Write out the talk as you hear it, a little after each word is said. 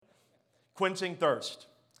Quenching Thirst.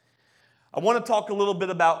 I want to talk a little bit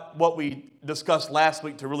about what we discussed last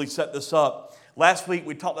week to really set this up. Last week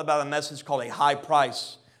we talked about a message called A High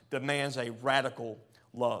Price Demands a Radical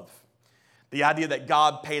Love. The idea that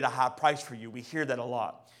God paid a high price for you. We hear that a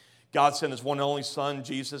lot. God sent His one and only Son,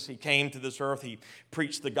 Jesus. He came to this earth. He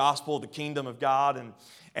preached the gospel, the kingdom of God,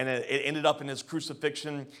 and it ended up in His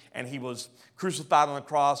crucifixion, and He was crucified on the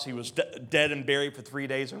cross. He was dead and buried for 3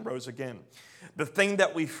 days and rose again. The thing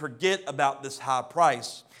that we forget about this high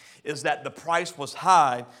price is that the price was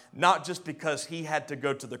high, not just because He had to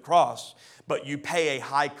go to the cross, but you pay a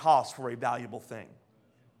high cost for a valuable thing.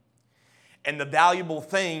 And the valuable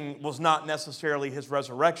thing was not necessarily His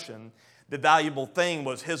resurrection. The valuable thing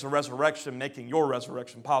was His resurrection making your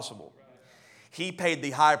resurrection possible. He paid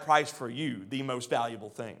the high price for you, the most valuable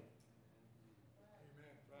thing.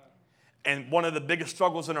 And one of the biggest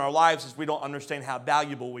struggles in our lives is we don't understand how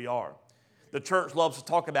valuable we are. The church loves to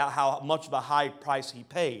talk about how much of a high price He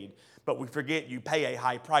paid, but we forget you pay a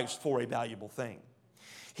high price for a valuable thing.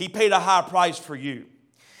 He paid a high price for you.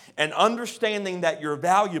 And understanding that you're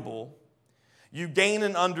valuable, you gain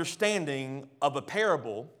an understanding of a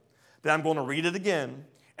parable that I'm going to read it again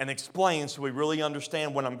and explain so we really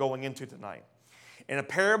understand what I'm going into tonight. In a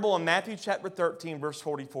parable in Matthew chapter 13, verse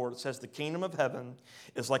 44, it says, "The kingdom of heaven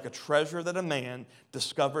is like a treasure that a man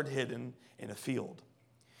discovered hidden in a field.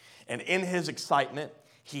 And in his excitement,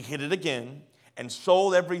 he hid it again and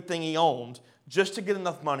sold everything he owned just to get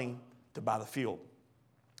enough money to buy the field."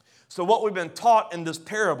 So what we've been taught in this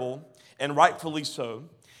parable, and rightfully so,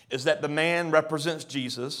 is that the man represents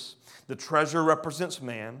Jesus, the treasure represents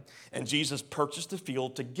man, and Jesus purchased the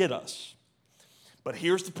field to get us. But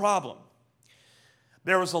here's the problem.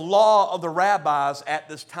 There was a law of the rabbis at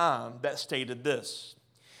this time that stated this: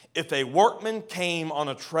 if a workman came on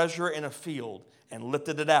a treasure in a field and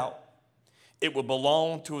lifted it out, it would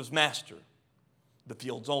belong to his master, the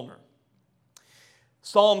field's owner.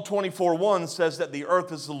 Psalm 24:1 says that the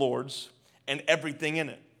earth is the Lord's and everything in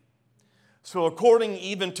it. So according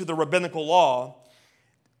even to the rabbinical law,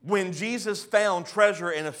 when Jesus found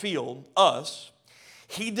treasure in a field, us,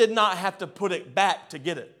 He did not have to put it back to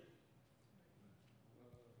get it.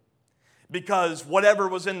 Because whatever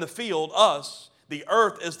was in the field, us, the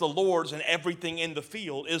earth is the Lord's and everything in the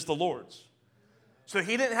field is the Lord's. So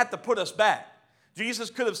He didn't have to put us back. Jesus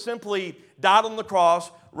could have simply died on the cross,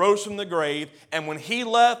 rose from the grave, and when He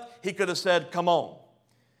left, He could have said, "Come on."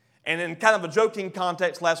 And in kind of a joking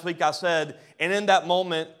context last week, I said, and in that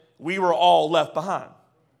moment, we were all left behind.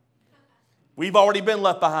 We've already been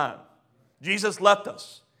left behind. Jesus left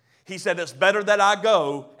us. He said, "It's better that I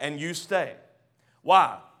go and you stay."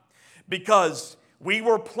 Why? Because we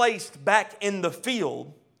were placed back in the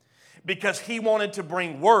field because He wanted to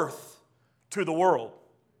bring worth to the world.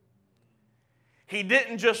 He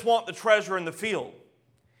didn't just want the treasure in the field.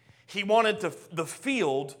 He wanted the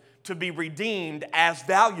field to be redeemed as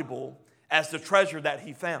valuable as the treasure that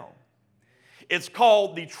He found. It's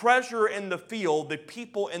called the treasure in the field, the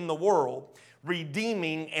people in the world,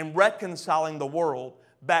 redeeming and reconciling the world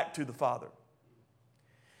back to the Father.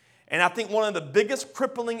 And I think one of the biggest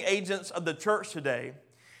crippling agents of the church today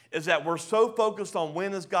is that we're so focused on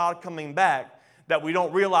when is God coming back that we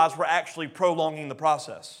don't realize we're actually prolonging the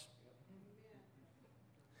process.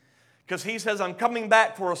 Because He says, "I'm coming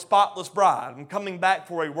back for a spotless bride. I'm coming back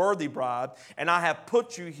for a worthy bride. And I have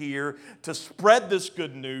put you here to spread this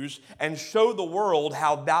good news and show the world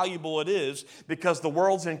how valuable it is, because the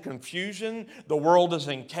world's in confusion. The world is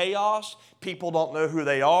in chaos. People don't know who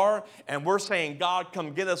they are. And we're saying, God,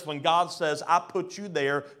 come get us, when God says, I put you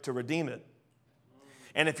there to redeem it."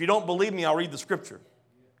 And if you don't believe me, I'll read the scripture.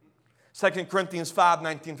 2 Corinthians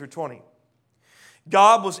 5:19 through 20.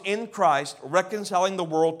 "God was in Christ reconciling the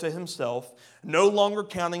world to Himself, no longer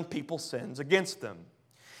counting people's sins against them.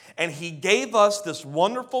 And He gave us this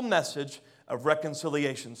wonderful message of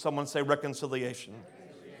reconciliation." Someone say reconciliation.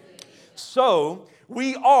 "So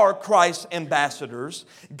we are Christ's ambassadors.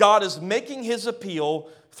 God is making His appeal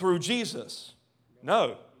through Jesus."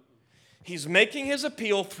 No. He's making His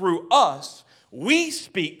appeal through us. We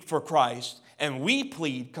speak for Christ and we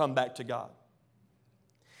plead, come back to God.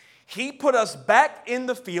 He put us back in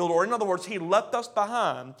the field, or in other words, He left us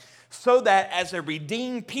behind so that as a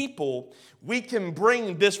redeemed people, we can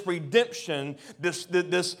bring this redemption,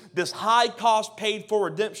 this high cost paid for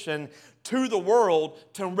redemption to the world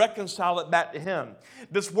to reconcile it back to Him.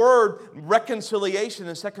 This word reconciliation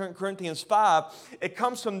in 2 Corinthians 5, it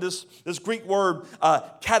comes from this Greek word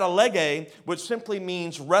katalege, which simply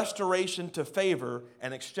means restoration to favor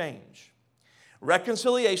and exchange.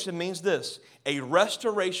 Reconciliation means this: a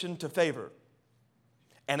restoration to favor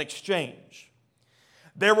and exchange.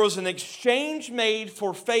 there was an exchange made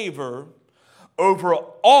for favor over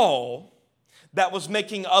all that was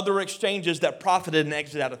making other exchanges that profited and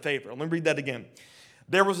exited out of favor. Let me read that again.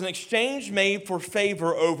 There was an exchange made for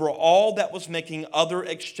favor over all that was making other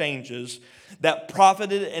exchanges that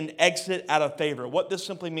profited and exited out of favor. What this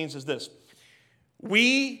simply means is this.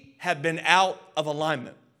 We have been out of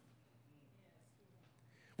alignment.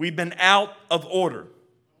 We've been out of order.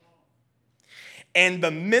 And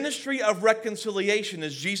the ministry of reconciliation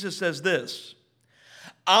is Jesus says this,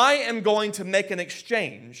 I am going to make an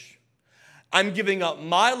exchange. I'm giving up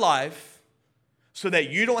my life so that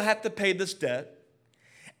you don't have to pay this debt.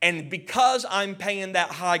 And because I'm paying that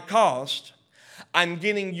high cost, I'm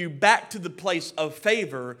getting you back to the place of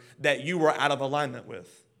favor that you were out of alignment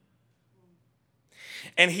with.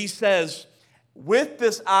 And he says, with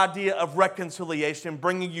this idea of reconciliation,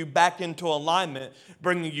 bringing you back into alignment,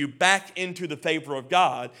 bringing you back into the favor of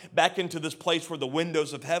God, back into this place where the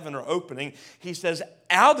windows of heaven are opening, he says,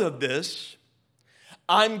 out of this,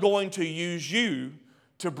 I'm going to use you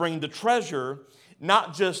to bring the treasure,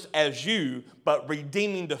 not just as you, but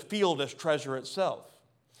redeeming the field as treasure itself.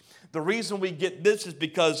 The reason we get this is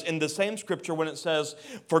because in the same scripture when it says,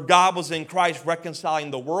 for God was in Christ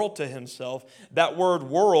reconciling the world to himself, that word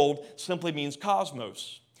world simply means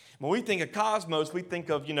cosmos. When we think of cosmos, we think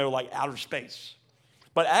of, like outer space.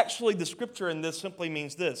 But actually the scripture in this simply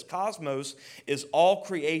means this. Cosmos is all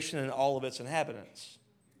creation and all of its inhabitants.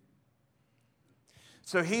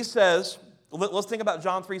 So he says, let's think about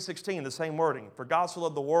John 3:16, the same wording. For God so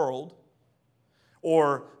loved the world,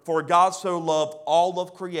 or for God so loved all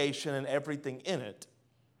of creation and everything in it,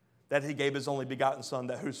 that he gave his only begotten Son,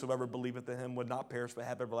 that whosoever believeth in him would not perish but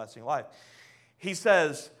have everlasting life. He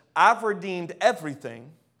says, I've redeemed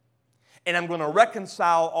everything, and I'm going to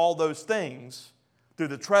reconcile all those things through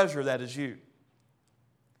the treasure that is you.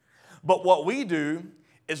 But what we do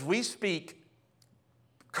is we speak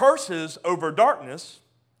curses over darkness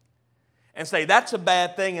and say, that's a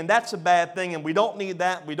bad thing, and that's a bad thing, and we don't need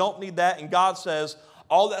that, and we don't need that. And God says,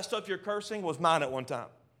 all that stuff you're cursing was mine at one time.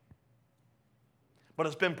 But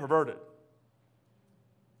it's been perverted.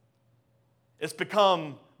 It's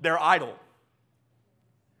become their idol.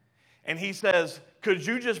 And he says, could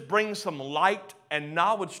you just bring some light and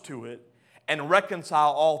knowledge to it and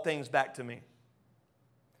reconcile all things back to me?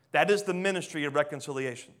 That is the ministry of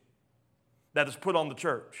reconciliation that is put on the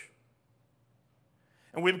church.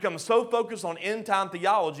 And we've become so focused on end-time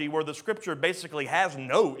theology where the scripture basically has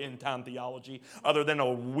no end-time theology other than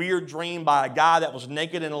a weird dream by a guy that was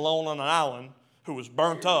naked and alone on an island who was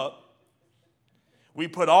burnt up. We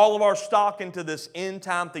put all of our stock into this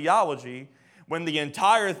end-time theology when the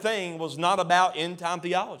entire thing was not about end-time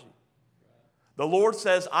theology. The Lord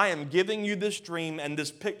says, I am giving you this dream and this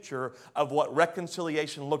picture of what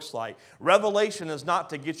reconciliation looks like. Revelation is not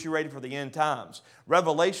to get you ready for the end times.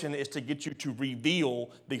 Revelation is to get you to reveal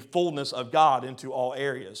the fullness of God into all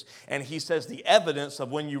areas. And he says the evidence of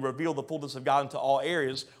when you reveal the fullness of God into all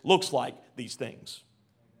areas looks like these things.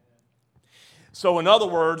 So in other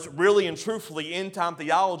words, really and truthfully, end-time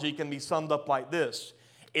theology can be summed up like this.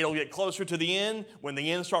 It'll get closer to the end when the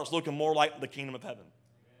end starts looking more like the kingdom of heaven.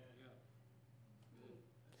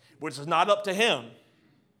 Which is not up to him.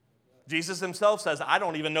 Jesus himself says, I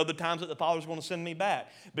don't even know the times that the Father's going to send me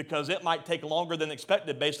back because it might take longer than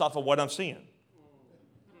expected based off of what I'm seeing.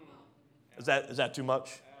 Is that too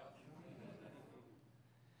much?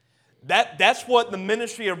 That's what the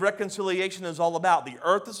ministry of reconciliation is all about. The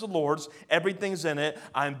earth is the Lord's. Everything's in it.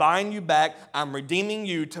 I'm buying you back. I'm redeeming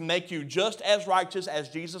you to make you just as righteous as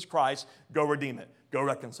Jesus Christ. Go redeem it. Go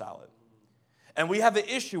reconcile it. And we have an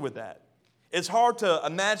issue with that. It's hard to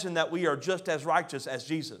imagine that we are just as righteous as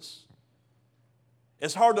Jesus.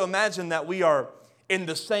 It's hard to imagine that we are in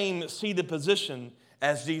the same seated position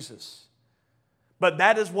as Jesus. But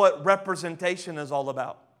that is what representation is all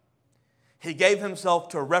about. He gave himself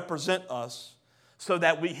to represent us so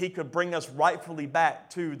that he could bring us rightfully back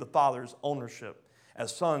to the Father's ownership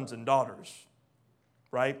as sons and daughters.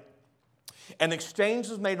 Right? An exchange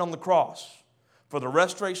was made on the cross for the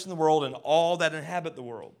restoration of the world and all that inhabit the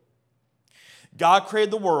world. God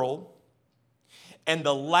created the world, and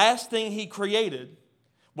the last thing he created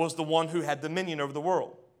was the one who had dominion over the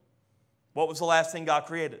world. What was the last thing God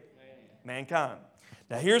created? Mankind.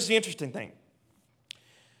 Now here's the interesting thing.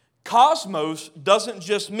 Cosmos doesn't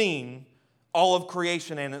just mean all of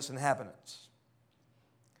creation and its inhabitants.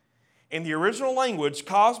 In the original language,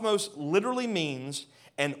 cosmos literally means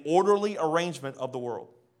an orderly arrangement of the world.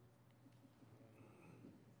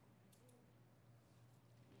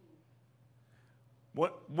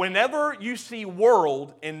 Whenever you see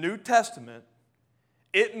world in New Testament,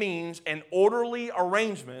 It means an orderly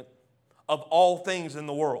arrangement of all things in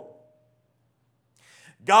the world.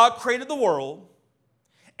 God created the world,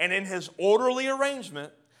 and in his orderly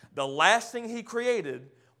arrangement, the last thing he created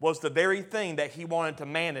was the very thing that he wanted to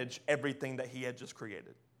manage everything that he had just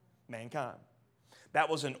created, mankind. That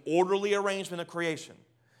was an orderly arrangement of creation.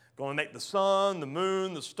 Going to make the sun, the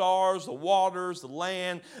moon, the stars, the waters, the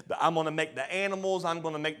land. I'm going to make the animals. I'm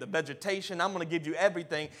going to make the vegetation. I'm going to give you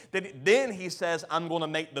everything. Then he says, I'm going to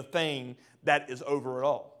make the thing that is over it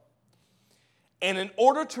all. And in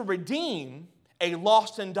order to redeem a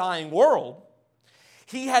lost and dying world,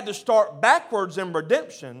 he had to start backwards in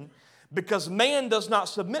redemption because man does not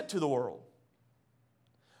submit to the world.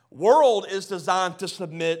 World is designed to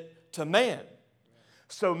submit to man.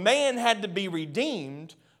 So man had to be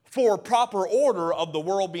redeemed for proper order of the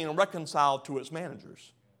world being reconciled to its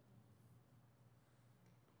managers.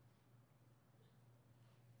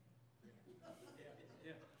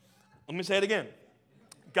 Let me say it again.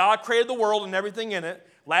 God created the world and everything in it.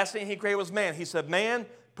 Last thing he created was man. He said, man,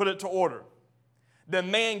 put it to order.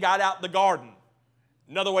 Then man got out the garden.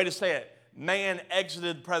 Another way to say it, man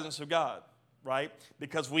exited the presence of God, right?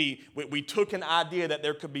 Because we took an idea that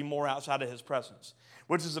there could be more outside of his presence.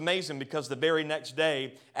 Which is amazing because the very next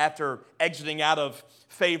day, after exiting out of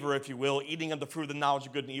favor, if you will, eating of the fruit of the knowledge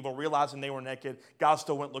of good and evil, realizing they were naked, God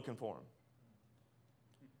still went looking for them.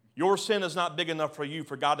 Your sin is not big enough for you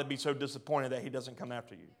for God to be so disappointed that he doesn't come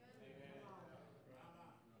after you.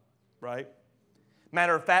 Right?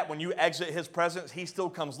 Matter of fact, when you exit his presence, he still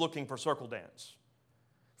comes looking for circle dance.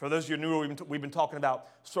 For those of you who are new, we've been talking about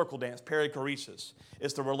circle dance, perichoresis.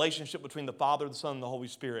 It's the relationship between the Father, the Son, and the Holy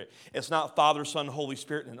Spirit. It's not Father, Son, Holy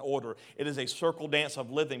Spirit in an order. It is a circle dance of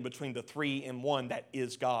living between the three in one that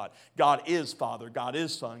is God. God is Father, God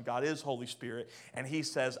is Son, God is Holy Spirit. And he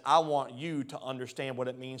says, I want you to understand what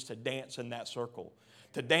it means to dance in that circle.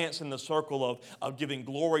 To dance in the circle of giving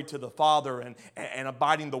glory to the Father and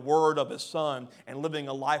abiding the word of his Son and living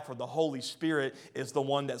a life where the Holy Spirit is the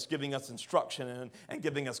one that's giving us instruction and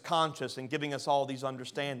giving us conscience and giving us all these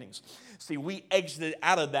understandings. See, we exited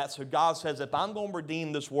out of that, so God says, if I'm going to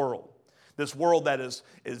redeem this world that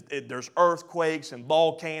there's earthquakes and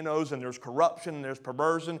volcanoes and there's corruption and there's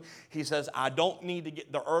perversion, he says, I don't need to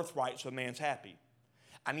get the earth right so man's happy.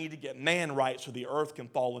 I need to get man right so the earth can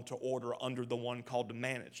fall into order under the one called to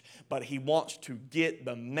manage. But he wants to get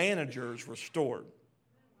the managers restored.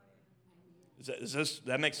 Does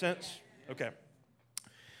that make sense? Okay.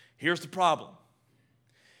 Here's the problem.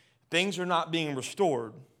 Things are not being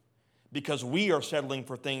restored because we are settling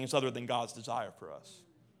for things other than God's desire for us.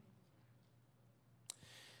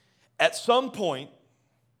 At some point,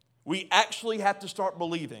 we actually have to start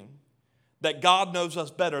believing that God knows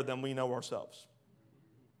us better than we know ourselves.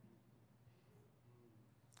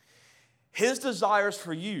 His desires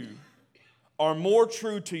for you are more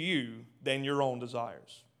true to you than your own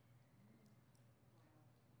desires.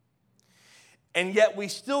 And yet we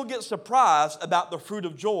still get surprised about the fruit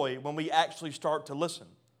of joy when we actually start to listen.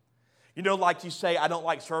 You know, like you say, I don't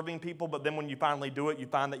like serving people, but then when you finally do it, you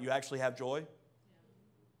find that you actually have joy.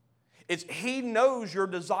 He knows your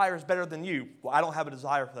desires better than you. Well, I don't have a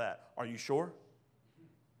desire for that. Are you sure?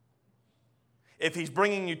 If he's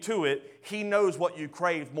bringing you to it, he knows what you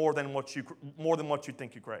crave more than what you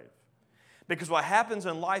think you crave. Because what happens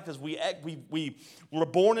in life is we were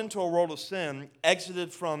born into a world of sin,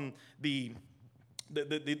 exited from the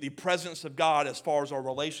presence of God as far as our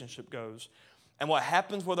relationship goes. And what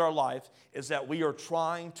happens with our life is that we are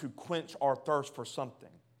trying to quench our thirst for something.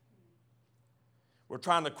 We're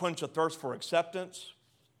trying to quench a thirst for acceptance,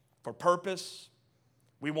 for purpose.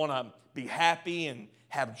 We want to be happy and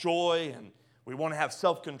have joy, and we want to have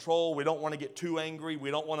self-control. We don't want to get too angry. We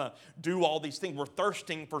don't want to do all these things. We're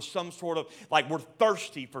thirsting for some sort of, we're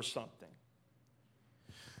thirsty for something.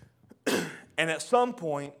 And at some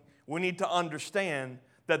point, we need to understand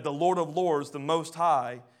that the Lord of Lords, the Most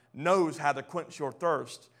High, knows how to quench your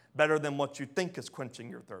thirst better than what you think is quenching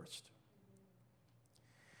your thirst.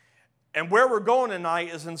 And where we're going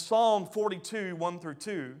tonight is in Psalm 42, 1 through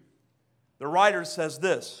 2. The writer says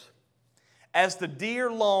this: as the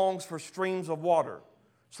deer longs for streams of water.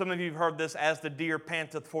 Some of you have heard this, as the deer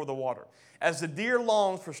panteth for the water. As the deer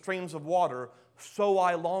longs for streams of water, so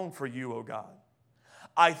I long for you, O God.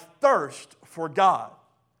 I thirst for God,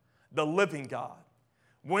 the living God.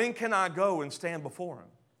 When can I go and stand before him?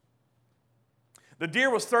 The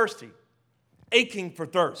deer was thirsty, aching for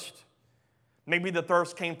thirst. Maybe the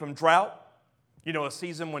thirst came from drought, a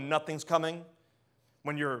season when nothing's coming,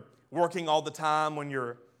 when you're working all the time, when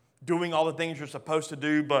you're doing all the things you're supposed to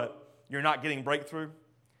do, but you're not getting breakthrough.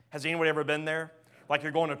 Has anybody ever been there? Like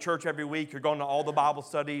you're going to church every week, you're going to all the Bible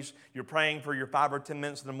studies, you're praying for your 5 or 10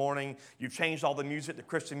 minutes in the morning, you've changed all the music to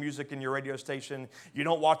Christian music in your radio station, you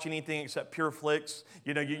don't watch anything except Pure Flicks,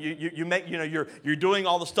 you're doing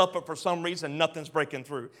all the stuff, but for some reason nothing's breaking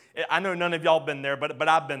through. I know none of y'all been there, but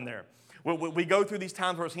I've been there. We go through these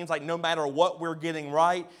times where it seems like no matter what we're getting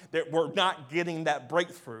right, that we're not getting that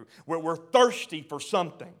breakthrough. We're thirsty for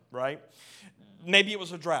something, right? Maybe it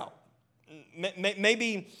was a drought.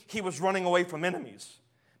 Maybe he was running away from enemies.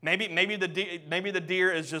 Maybe the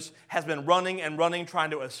deer has been running and running,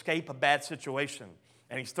 trying to escape a bad situation,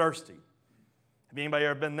 and he's thirsty. Have anybody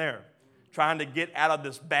ever been there? Trying to get out of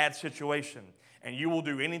this bad situation, and you will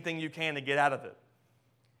do anything you can to get out of it.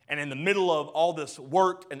 And in the middle of all this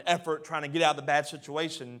work and effort trying to get out of the bad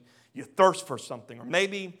situation, you thirst for something. Or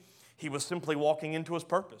maybe he was simply walking into his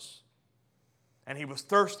purpose, and he was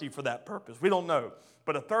thirsty for that purpose. We don't know.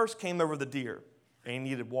 But a thirst came over the deer, and he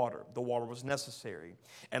needed water. The water was necessary.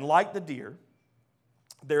 And like the deer,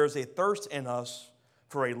 there is a thirst in us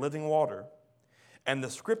for a living water. And the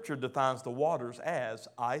scripture defines the waters as,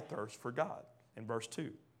 I thirst for God, in verse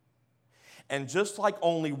 2. And just like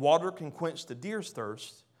only water can quench the deer's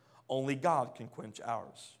thirst, only God can quench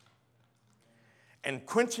ours. And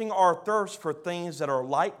quenching our thirst for things that are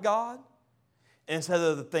like God instead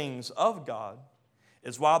of the things of God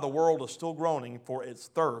is why the world is still groaning for its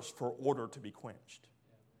thirst for order to be quenched.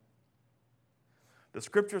 The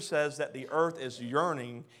scripture says that the earth is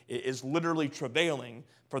yearning, it is literally travailing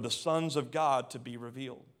for the sons of God to be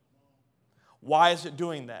revealed. Why is it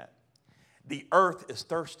doing that? The earth is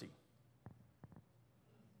thirsty.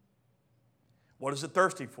 What is it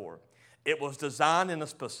thirsty for? It was designed in a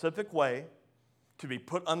specific way to be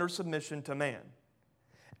put under submission to man.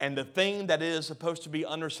 And the thing that it is supposed to be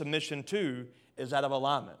under submission to is out of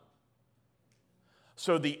alignment.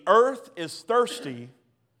 So the earth is thirsty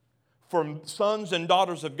for sons and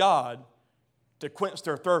daughters of God to quench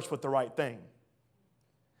their thirst with the right thing.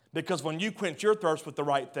 Because when you quench your thirst with the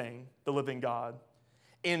right thing, the living God,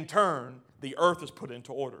 in turn, the earth is put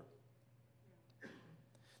into order.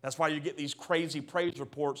 That's why you get these crazy praise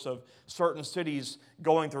reports of certain cities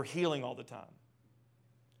going through healing all the time.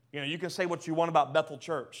 You know, you can say what you want about Bethel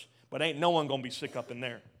Church, but ain't no one going to be sick up in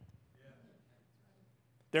there.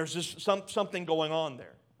 There's just something going on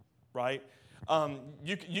there, right?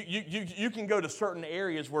 You can go to certain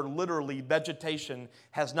areas where literally vegetation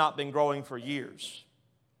has not been growing for years.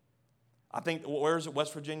 I think, where is it,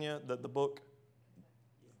 West Virginia, the book?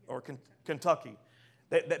 Or Kentucky.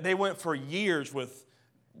 They went for years with,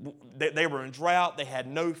 they were in drought, they had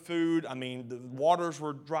no food. I mean, the waters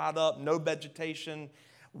were dried up, no vegetation.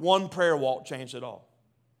 One prayer walk changed it all.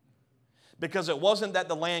 Because it wasn't that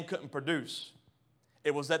the land couldn't produce.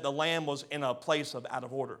 It was that the land was in a place of out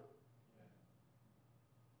of order.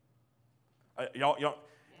 Y'all,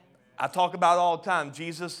 I talk about it all the time.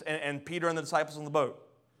 Jesus and Peter and the disciples on the boat.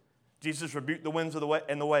 Jesus rebuked the winds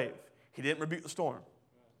and the wave. He didn't rebuke the storm.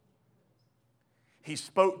 He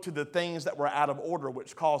spoke to the things that were out of order,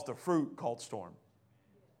 which caused the fruit called storm.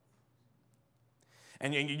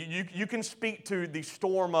 And you can speak to the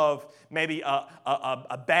storm of maybe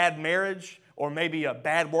a bad marriage or maybe a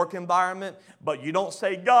bad work environment, but you don't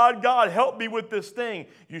say, God, help me with this thing.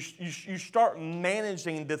 You start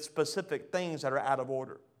managing the specific things that are out of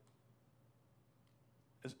order.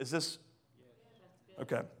 Is this?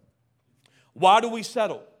 Okay. Why do we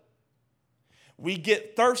settle? We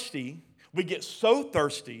get thirsty. We get so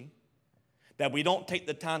thirsty that we don't take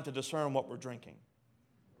the time to discern what we're drinking.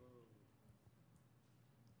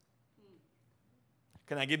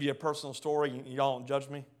 Can I give you a personal story? Y'all don't judge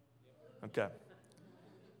me? Okay.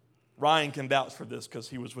 Ryan can vouch for this because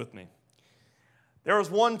he was with me. There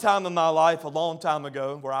was one time in my life, a long time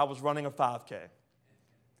ago, where I was running a 5K.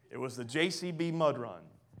 It was the JCB Mud Run.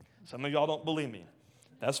 Some of y'all don't believe me.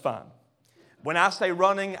 That's fine. When I say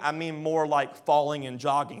running, I mean more like falling and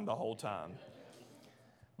jogging the whole time.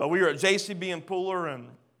 But we were at JCB in Pooler, and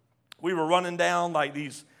we were running down like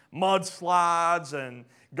these mud slides and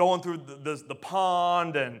going through the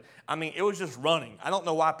pond, and I mean, it was just running. I don't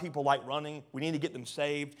know why people like running. We need to get them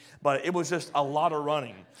saved, but it was just a lot of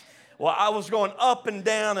running. Well, I was going up and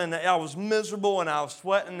down, and I was miserable, and I was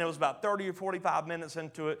sweating. It was about 30 or 45 minutes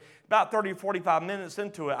into it. About 30 or 45 minutes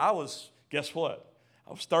into it, guess what?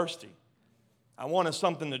 I was thirsty. I wanted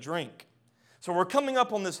something to drink. So we're coming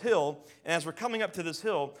up on this hill, and as we're coming up to this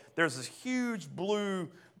hill, there's this huge blue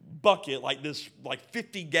bucket, like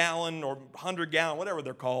 50-gallon or 100-gallon, whatever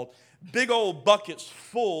they're called, big old buckets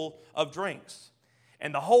full of drinks.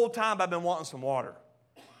 And the whole time I've been wanting some water.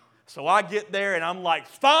 So I get there and I'm like,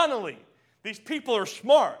 finally, these people are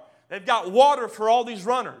smart. They've got water for all these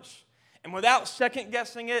runners. And without second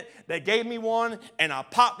guessing it, they gave me one, and I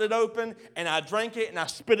popped it open, and I drank it, and I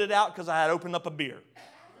spit it out because I had opened up a beer.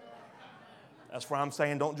 That's why I'm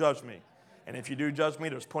saying don't judge me. And if you do judge me,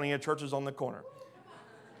 there's plenty of churches on the corner.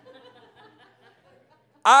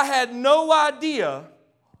 I had no idea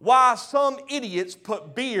why some idiots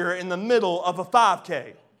put beer in the middle of a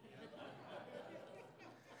 5K.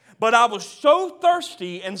 But I was so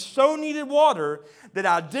thirsty and so needed water that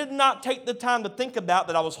I did not take the time to think about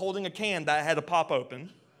that I was holding a can that I had to pop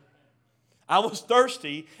open. I was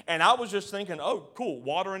thirsty, and I was just thinking, oh, cool,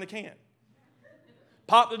 water in a can.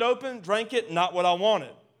 Popped it open, drank it, not what I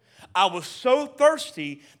wanted. I was so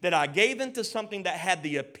thirsty that I gave into something that had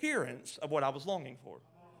the appearance of what I was longing for.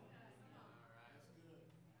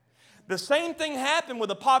 The same thing happened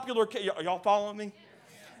with a popular, y'all following me?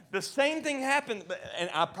 The same thing happened, and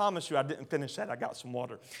I promise you I didn't finish that. I got some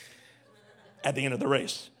water at the end of the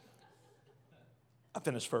race. I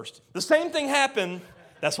finished first. The same thing happened,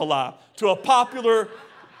 that's a lie, to a popular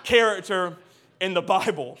character in the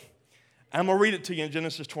Bible. I'm going to read it to you in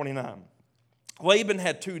Genesis 29. Laban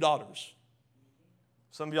had 2 daughters.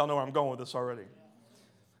 Some of y'all know where I'm going with this already.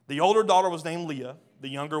 The older daughter was named Leah. The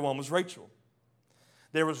younger one was Rachel.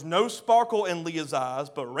 There was no sparkle in Leah's eyes,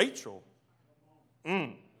 but Rachel.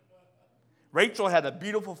 Rachel had a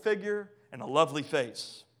beautiful figure and a lovely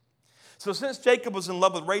face. So since Jacob was in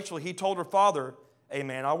love with Rachel, he told her father, hey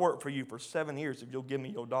man, I'll work for you for 7 years if you'll give me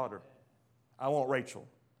your daughter. I want Rachel.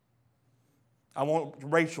 I want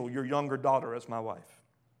Rachel, your younger daughter, as my wife.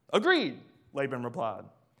 Agreed, Laban replied.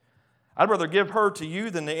 I'd rather give her to you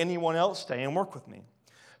than to anyone else. Stay and work with me.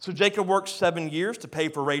 So Jacob worked 7 years to pay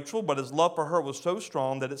for Rachel, but his love for her was so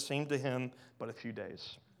strong that it seemed to him but a few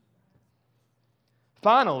days.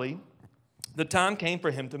 Finally, the time came for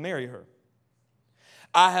him to marry her.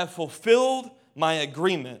 I have fulfilled my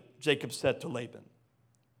agreement, Jacob said to Laban.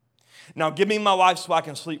 Now give me my wife so I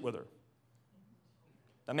can sleep with her.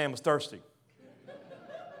 That man was thirsty.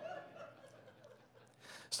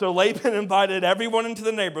 So Laban invited everyone into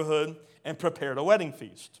the neighborhood and prepared a wedding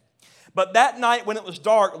feast. But that night when it was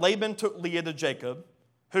dark, Laban took Leah to Jacob.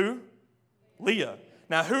 Who? Leah.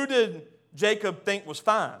 Now who did Jacob think was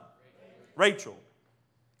fine? Rachel.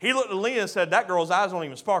 He looked at Leah and said, that girl's eyes don't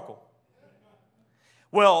even sparkle.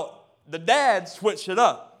 Well, the dad switched it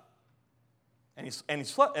up. And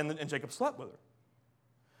Jacob slept with her.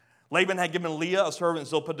 Laban had given Leah a servant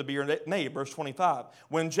Zilpah to be her maid, verse 25.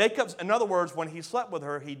 In other words, when he slept with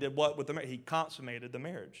her, he did what with the marriage? He consummated the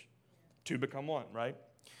marriage. 2 become 1, right?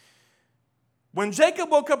 When Jacob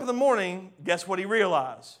woke up in the morning, guess what he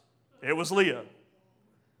realized? It was Leah.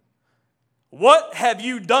 What have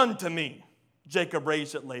you done to me? Jacob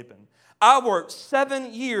raged at Laban. I worked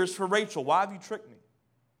 7 years for Rachel. Why have you tricked me?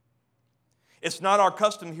 It's not our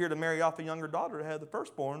custom here to marry off a younger daughter ahead of the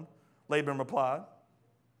firstborn, Laban replied.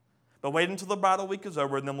 But wait until the bridal week is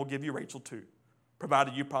over, and then we'll give you Rachel too,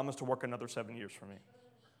 provided you promise to work another 7 years for me.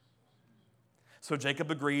 So Jacob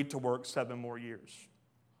agreed to work 7 more years.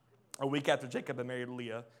 A week after Jacob had married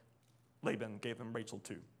Leah, Laban gave him Rachel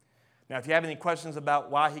too. Now, if you have any questions about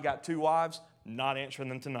why he got 2 wives, not answering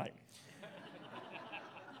them tonight.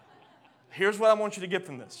 Here's what I want you to get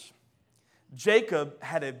from this. Jacob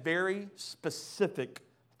had a very specific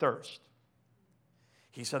thirst.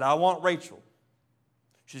 He said, I want Rachel.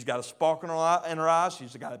 She's got a sparkle in her eyes.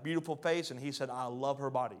 She's got a beautiful face. And he said, I love her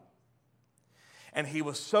body. And he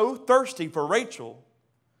was so thirsty for Rachel,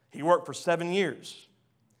 he worked for 7 years.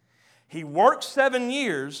 He worked 7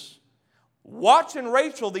 years watching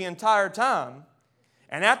Rachel the entire time.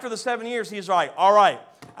 And after the 7 years, he's like, all right,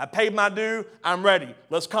 I paid my due. I'm ready.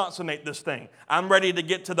 Let's consummate this thing. I'm ready to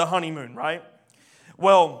get to the honeymoon, right?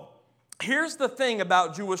 Well, here's the thing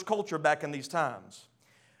about Jewish culture back in these times.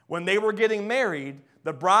 When they were getting married,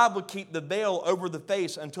 the bride would keep the veil over the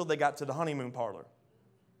face until they got to the honeymoon parlor.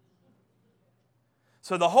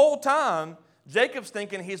 So the whole time, Jacob's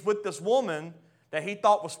thinking he's with this woman that he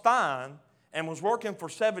thought was fine and was working for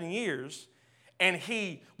 7 years, and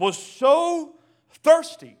he was so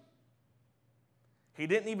thirsty, he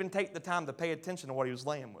didn't even take the time to pay attention to what he was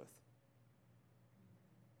laying with.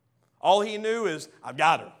 All he knew is, I've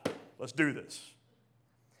got her. Let's do this.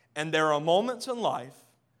 And there are moments in life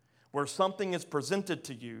where something is presented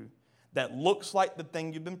to you that looks like the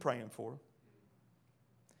thing you've been praying for,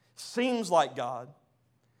 seems like God.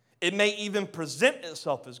 It may even present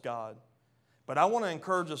itself as God. But I want to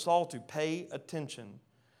encourage us all to pay attention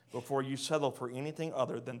before you settle for anything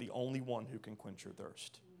other than the only one who can quench your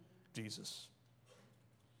thirst, Jesus.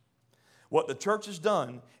 What the church has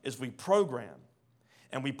done is we program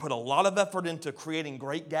and we put a lot of effort into creating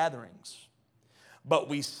great gatherings, but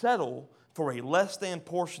we settle for a less than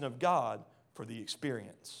portion of God for the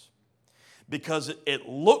experience. Because it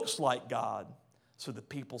looks like God, so the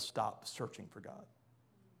people stop searching for God.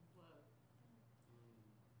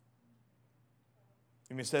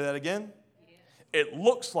 Let me say that again. It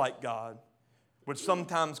looks like God, which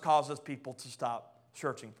sometimes causes people to stop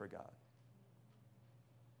searching for God.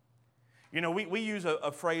 You know, we use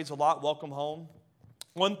a phrase a lot, welcome home.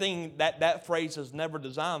 One thing that phrase is never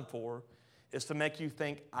designed for is to make you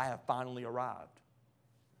think, I have finally arrived.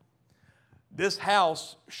 This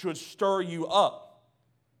house should stir you up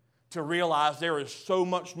to realize there is so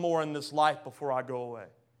much more in this life before I go away.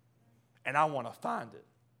 And I want to find it.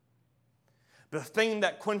 The thing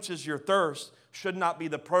that quenches your thirst should not be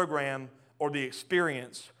the program or the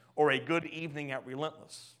experience or a good evening at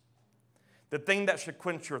Relentless. The thing that should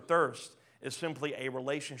quench your thirst is simply a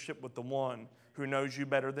relationship with the one who knows you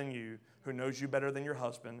better than you, who knows you better than your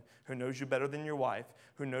husband, who knows you better than your wife,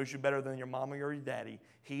 who knows you better than your mama or your daddy.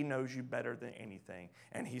 He knows you better than anything.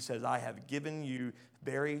 And he says, I have given you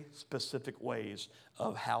very specific ways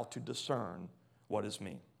of how to discern what is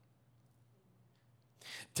me.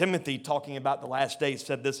 Timothy, talking about the last days,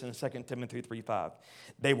 said this in 2 Timothy 3:5.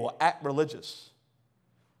 They will act religious,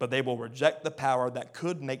 but they will reject the power that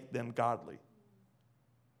could make them godly.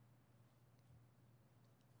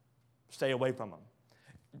 Stay away from them.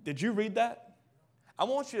 Did you read that? I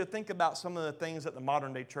want you to think about some of the things that the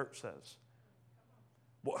modern day church says.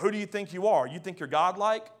 Well, who do you think you are? You think you're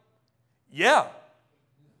godlike? Yeah.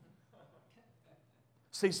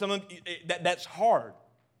 See, some of that's hard.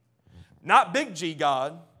 Not big G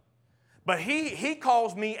God, but he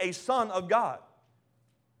calls me a son of God.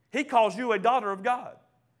 He calls you a daughter of God.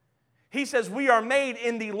 He says we are made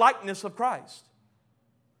in the likeness of Christ.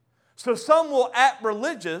 So some will act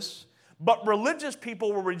religious, but religious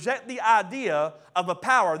people will reject the idea of a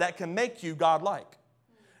power that can make you God-like.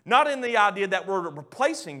 Not in the idea that we're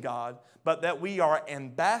replacing God, but that we are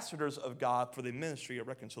ambassadors of God for the ministry of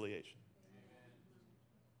reconciliation.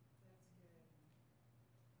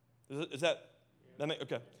 Is that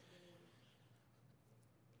okay?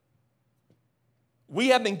 We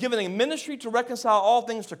have been given a ministry to reconcile all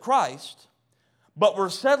things to Christ, but we're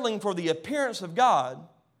settling for the appearance of God,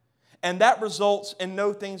 and that results in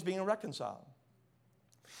no things being reconciled.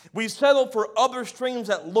 We settle for other streams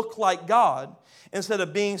that look like God instead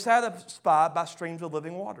of being satisfied by streams of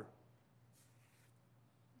living water.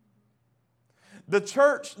 The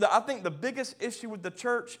church, I think the biggest issue with the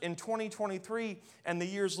church in 2023 and the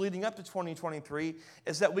years leading up to 2023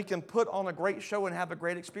 is that we can put on a great show and have a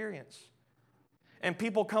great experience. And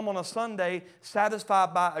people come on a Sunday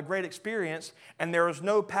satisfied by a great experience, and there is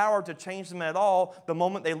no power to change them at all the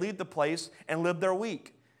moment they leave the place and live their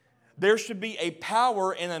week. There should be a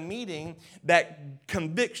power in a meeting that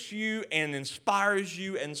convicts you and inspires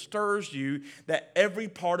you and stirs you, that every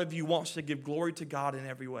part of you wants to give glory to God in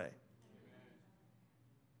every way.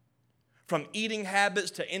 From eating habits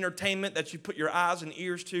to entertainment that you put your eyes and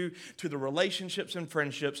ears to the relationships and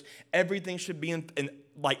friendships, everything should be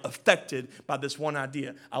affected by this one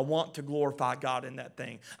idea. I want to glorify God in that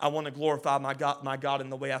thing. I want to glorify my God in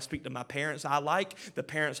the way I speak to my parents I like, the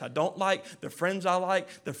parents I don't like, the friends I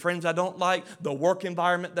like, the friends I don't like, the work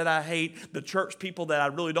environment that I hate, the church people that I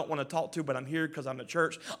really don't want to talk to, but I'm here because I'm at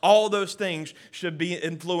church. All those things should be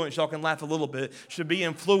influenced, y'all can laugh a little bit, should be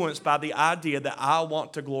influenced by the idea that I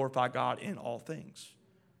want to glorify God in all things.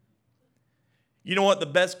 You know what the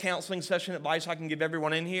best counseling session advice I can give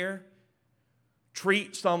everyone in here?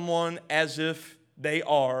 Treat someone as if they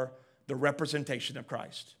are the representation of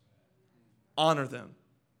Christ. Honor them.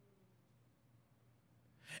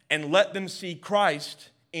 And let them see Christ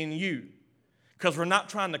in you. Because we're not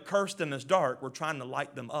trying to curse them as dark, we're trying to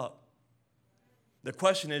light them up. The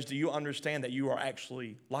question is, do you understand that you are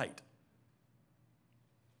actually light?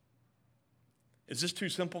 Is this too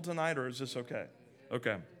simple tonight, or is this okay?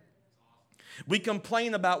 Okay. We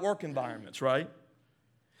complain about work environments, right?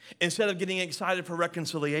 Instead of getting excited for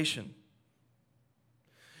reconciliation.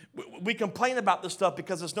 We complain about this stuff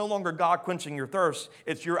because it's no longer God quenching your thirst.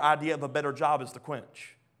 It's your idea of a better job as the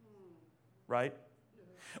quench. Right?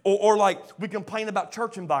 Or like we complain about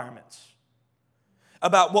church environments.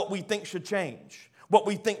 About what we think should change. What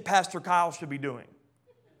we think Pastor Kyle should be doing.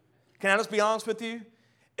 Can I just be honest with you?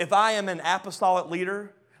 If I am an apostolic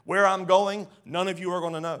leader, where I'm going, none of you are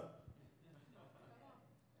going to know.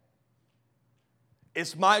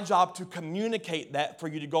 It's my job to communicate that for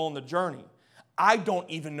you to go on the journey. I don't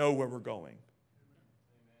even know where we're going.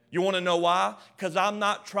 You want to know why? Because I'm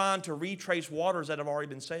not trying to retrace waters that have already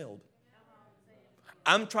been sailed.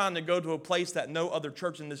 I'm trying to go to a place that no other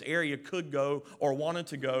church in this area could go or wanted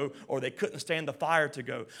to go, or they couldn't stand the fire to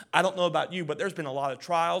go. I don't know about you, but there's been a lot of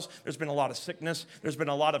trials. There's been a lot of sickness. There's been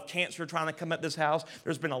a lot of cancer trying to come at this house.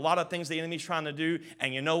 There's been a lot of things the enemy's trying to do.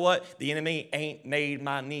 And you know what? The enemy ain't made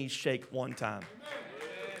my knees shake one time.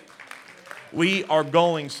 We are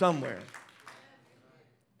going somewhere.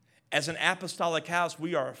 As an apostolic house,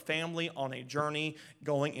 we are a family on a journey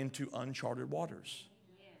going into uncharted waters.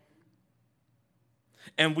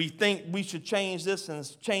 And we think we should change this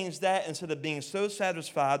and change that instead of being so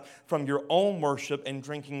satisfied from your own worship and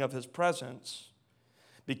drinking of his presence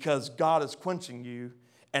because God is quenching you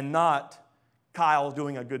and not Kyle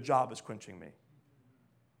doing a good job is quenching me.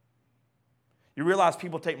 You realize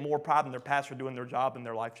people take more pride in their pastor doing their job than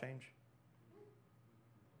their life change?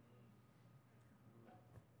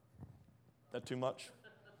 That too much?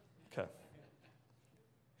 Okay.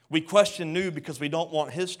 We question new because we don't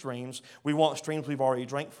want his streams. We want streams we've already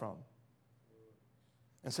drank from.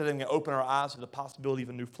 Instead of open our eyes to the possibility of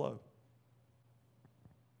a new flow.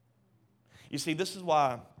 You see, this is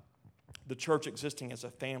why the church existing as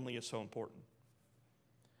a family is so important.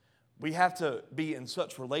 We have to be in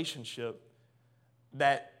such relationship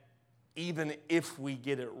that even if we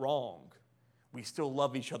get it wrong, we still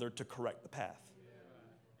love each other to correct the path.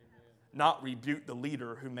 Not rebuke the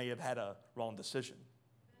leader who may have had a wrong decision.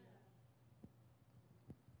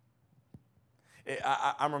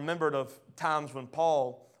 I'm remembered of times when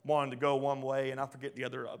Paul wanted to go one way, and I forget the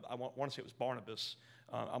other. I want to say it was Barnabas.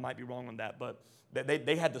 I might be wrong on that, but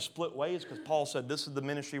they had to split ways because Paul said, this is the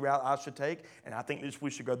ministry route I should take, and I think we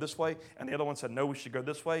should go this way. And the other one said, no, we should go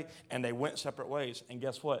this way. And they went separate ways. And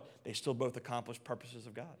guess what? They still both accomplished purposes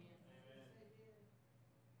of God.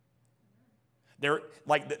 They're,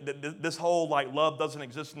 this whole love doesn't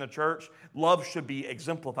exist in the church. Love should be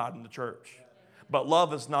exemplified in the church. But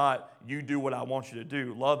love is not, you do what I want you to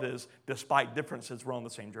do. Love is, despite differences, we're on the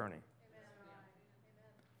same journey.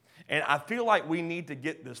 And I feel like we need to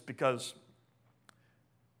get this because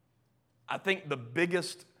I think the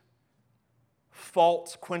biggest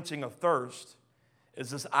false quenching of thirst is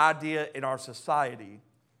this idea in our society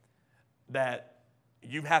that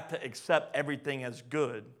you have to accept everything as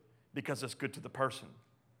good because it's good to the person.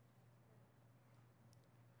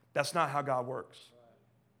 That's not how God works.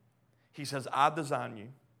 He says, I design you.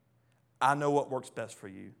 I know what works best for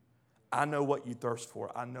you. I know what you thirst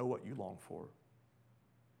for. I know what you long for.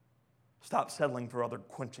 Stop settling for other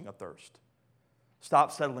quenching of thirst.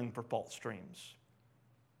 Stop settling for false streams.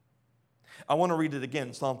 I want to read it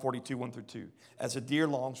again, Psalm 42, 1 through 2. As a deer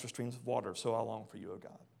longs for streams of water, so I long for you, O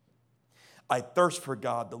God. I thirst for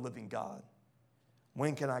God, the living God.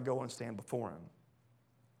 When can I go and stand before him?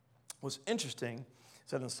 What's interesting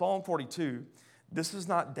is that in Psalm 42, this is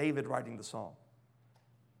not David writing the psalm.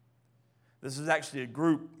 This is actually a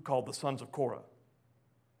group called the Sons of Korah.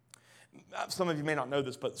 Some of you may not know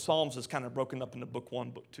this, but Psalms is kind of broken up into book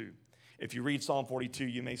 1, book 2. If you read Psalm 42,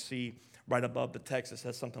 you may see right above the text it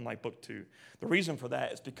says something like book 2. The reason for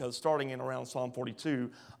that is because starting in around Psalm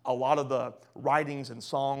 42, a lot of the writings and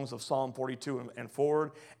songs of Psalm 42 and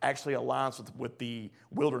forward actually aligns with the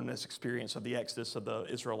wilderness experience of the Exodus of the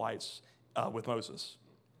Israelites with Moses.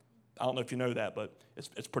 I don't know if you know that, but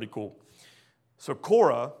it's pretty cool. So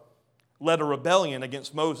Korah led a rebellion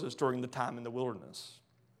against Moses during the time in the wilderness,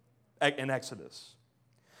 in Exodus.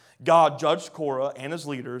 God judged Korah and his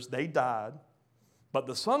leaders. They died, but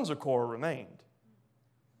the sons of Korah remained.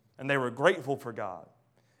 And they were grateful for God,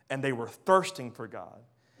 and they were thirsting for God.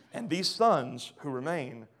 And these sons who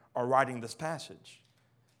remain are writing this passage.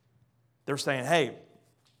 They're saying, hey,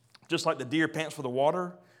 just like the deer pants for the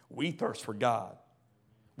water, we thirst for God.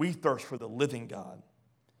 We thirst for the living God.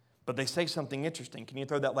 But they say something interesting. Can you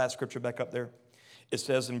throw that last scripture back up there? It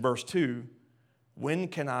says in verse 2, when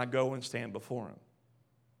can I go and stand before him?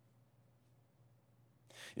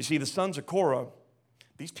 You see, the sons of Korah,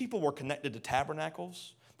 these people were connected to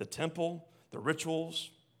tabernacles, the temple, the rituals.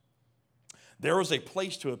 There was a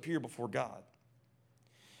place to appear before God.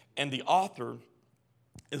 And the author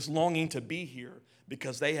is longing to be here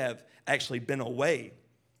because they have actually been away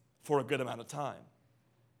for a good amount of time.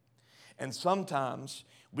 And sometimes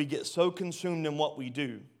we get so consumed in what we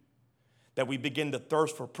do that we begin to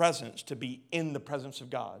thirst for presence, to be in the presence of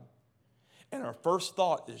God. And our first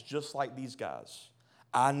thought is just like these guys.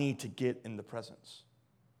 I need to get in the presence.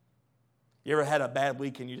 You ever had a bad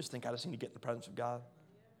week and you just think, I just need to get in the presence of God?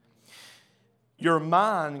 Your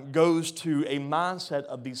mind goes to a mindset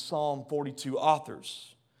of these Psalm 42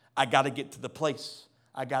 authors. I got to get to the place.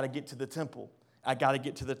 I got to get to the temple. I got to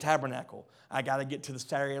get to the tabernacle. I got to get to the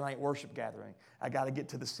Saturday night worship gathering. I got to get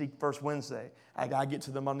to the Seek First Wednesday. I got to get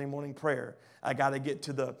to the Monday morning prayer. I got to get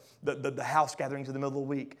to the house gatherings in the middle of the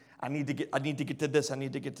week. I need to get to this. I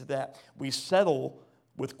need to get to that. We settle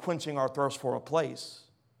with quenching our thirst for a place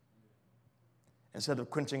instead of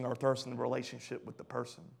quenching our thirst in the relationship with the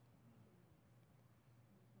person.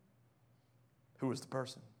 Who is the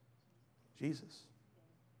person? Jesus.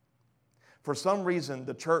 For some reason,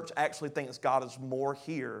 the church actually thinks God is more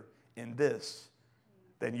here in this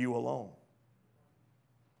than you alone.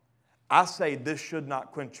 I say this should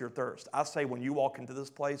not quench your thirst. I say when you walk into this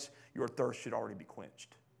place, your thirst should already be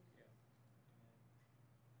quenched.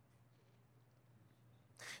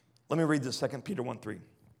 Let me read this, 2 Peter 1:3.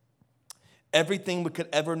 Everything we could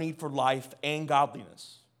ever need for life and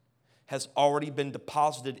godliness has already been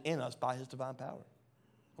deposited in us by his divine power.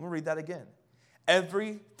 I'm going to read that again.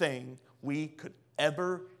 Everything we could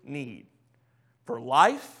ever need for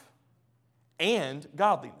life and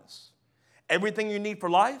godliness. Everything you need for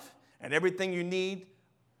life and everything you need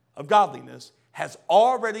of godliness has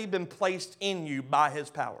already been placed in you by his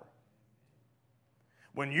power.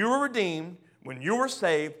 When you were redeemed, when you were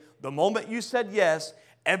saved, the moment you said yes,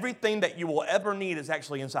 everything that you will ever need is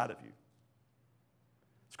actually inside of you.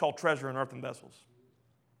 It's called treasure in earthen vessels.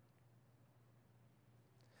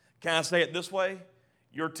 Can I say it this way?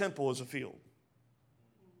 Your temple is a field.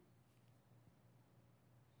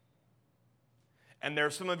 And there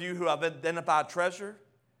are some of you who have identified treasure,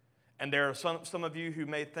 and there are some of you who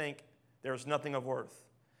may think there's nothing of worth.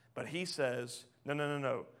 But he says,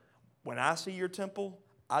 no. When I see your temple,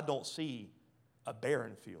 I don't see a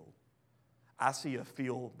barren field. I see a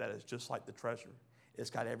field that is just like the treasure. It's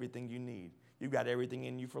got everything you need. You've got everything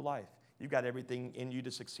in you for life. You've got everything in you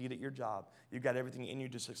to succeed at your job. You've got everything in you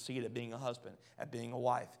to succeed at being a husband, at being a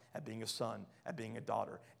wife, at being a son, at being a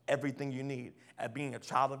daughter. Everything you need, at being a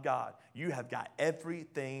child of God. You have got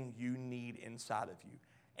everything you need inside of you.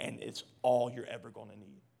 And it's all you're ever going to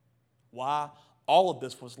need. Why? All of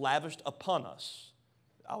this was lavished upon us.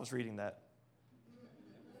 I was reading that.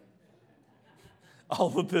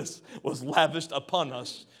 All of this was lavished upon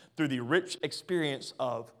us through the rich experience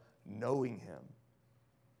of knowing him.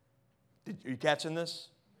 Are you catching this?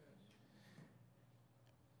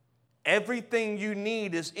 Everything you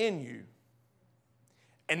need is in you.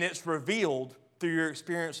 And it's revealed through your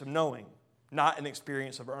experience of knowing, not an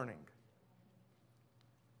experience of earning.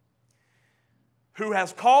 Who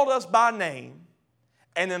has called us by name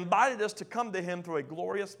and invited us to come to him through a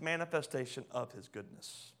glorious manifestation of his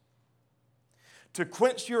goodness. To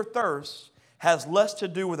quench your thirst has less to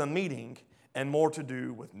do with a meeting and more to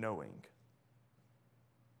do with knowing.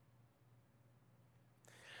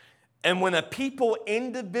 And when a people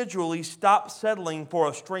individually stop settling for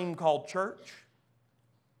a stream called church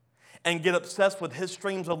and get obsessed with his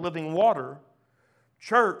streams of living water,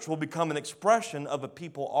 church will become an expression of a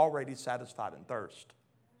people already satisfied in thirst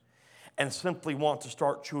and simply want to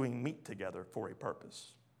start chewing meat together for a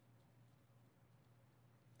purpose.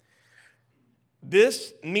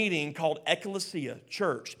 This meeting called ecclesia,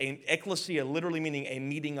 church, ecclesia literally meaning a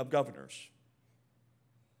meeting of governors.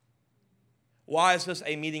 Why is this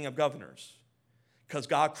a meeting of governors? Because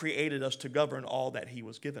God created us to govern all that he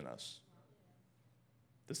was given us.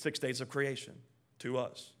 The 6 days of creation to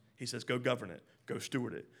us. He says, go govern it, go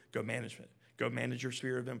steward it, go manage it, go manage your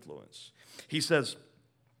sphere of influence. He says,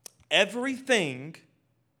 everything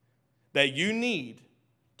that you need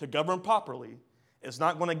to govern properly is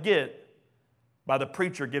not going to get by the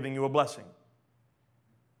preacher giving you a blessing.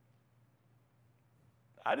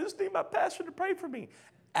 I just need my pastor to pray for me.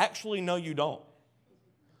 Actually, no, you don't.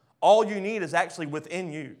 All you need is actually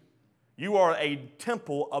within you. You are a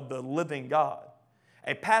temple of the living God.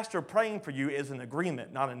 A pastor praying for you is an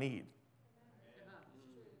agreement, not a need.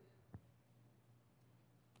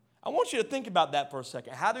 I want you to think about that for a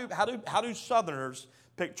second. How do Southerners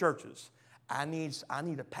pick churches? I need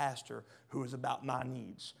a pastor who is about my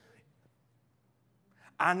needs.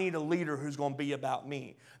 I need a leader who's going to be about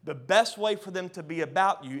me. The best way for them to be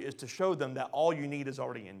about you is to show them that all you need is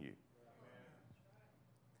already in you.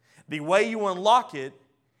 The way you unlock it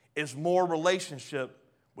is more relationship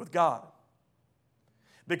with God.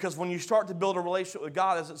 Because when you start to build a relationship with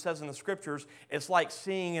God, as it says in the scriptures, it's like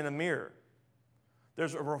seeing in a mirror.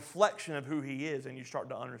 There's a reflection of who he is, and you start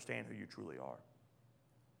to understand who you truly are.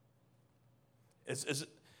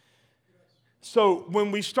 So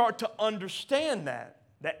when we start to understand that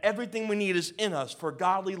everything we need is in us for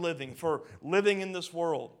godly living, for living in this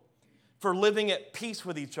world, for living at peace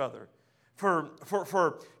with each other,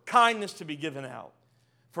 for kindness to be given out,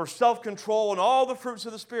 for self-control and all the fruits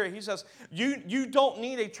of the Spirit. He says, you don't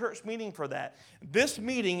need a church meeting for that. This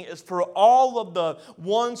meeting is for all of the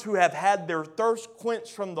ones who have had their thirst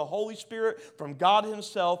quenched from the Holy Spirit, from God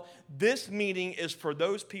Himself. This meeting is for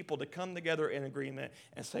those people to come together in agreement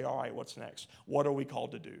and say, all right, what's next? What are we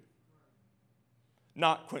called to do?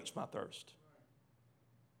 Not quench my thirst.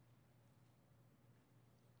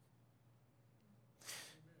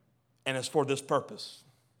 And it's for this purpose.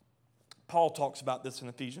 Paul talks about this in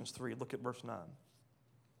Ephesians 3. Look at verse 9.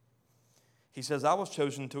 He says, I was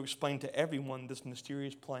chosen to explain to everyone this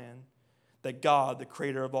mysterious plan that God, the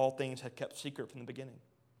creator of all things, had kept secret from the beginning.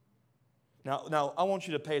 Now I want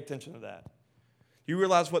you to pay attention to that. You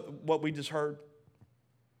realize what we just heard?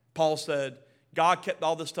 Paul said, God kept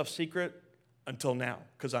all this stuff secret until now,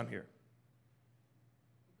 because I'm here.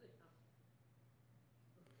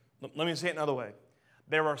 Let me say it another way.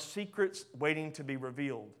 There are secrets waiting to be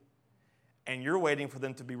revealed, and you're waiting for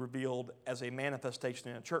them to be revealed as a manifestation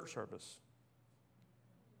in a church service.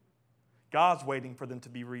 God's waiting for them to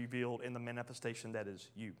be revealed in the manifestation that is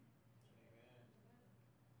you.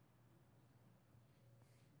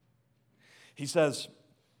 He says,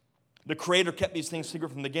 the Creator kept these things secret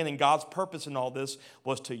from the beginning. God's purpose in all this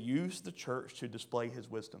was to use the church to display His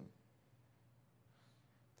wisdom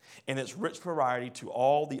in its rich variety to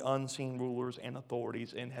all the unseen rulers and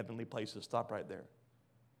authorities in heavenly places. Stop right there.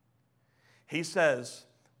 He says,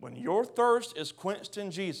 when your thirst is quenched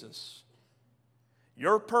in Jesus,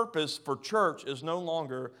 your purpose for church is no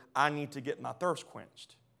longer, I need to get my thirst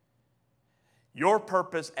quenched. Your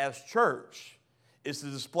purpose as church is to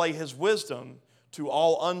display His wisdom to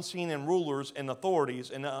all unseen and rulers and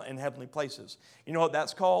authorities in heavenly places. You know what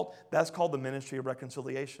that's called? That's called the ministry of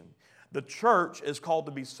reconciliation. The church is called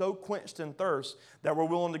to be so quenched in thirst that we're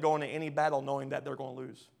willing to go into any battle knowing that they're going to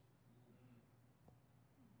lose.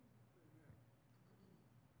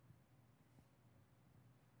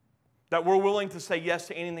 That we're willing to say yes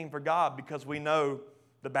to anything for God because we know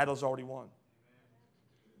the battle's already won.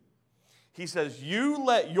 He says, you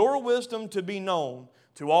let your wisdom to be known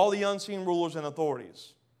to all the unseen rulers and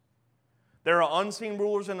authorities. There are unseen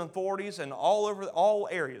rulers and authorities in all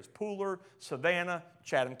areas. Pooler, Savannah,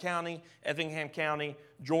 Chatham County, Effingham County,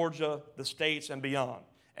 Georgia, the states, and beyond.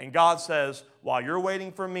 And God says, while you're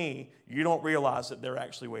waiting for me, you don't realize that they're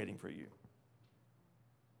actually waiting for you.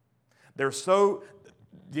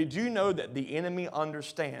 Did you know that the enemy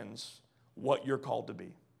understands what you're called to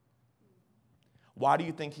be? Why do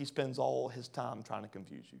you think he spends all his time trying to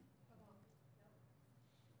confuse you?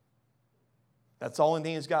 That's the only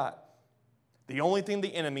thing he's got. The only thing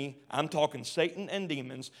the enemy, I'm talking Satan and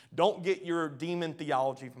demons, don't get your demon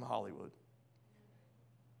theology from Hollywood.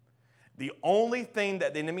 The only thing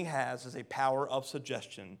that the enemy has is a power of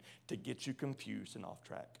suggestion to get you confused and off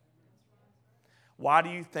track. Why do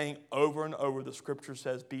you think over and over the scripture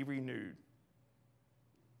says, be renewed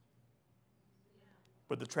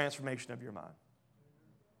with the transformation of your mind?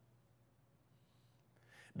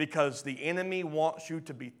 Because the enemy wants you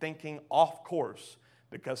to be thinking off course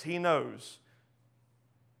because he knows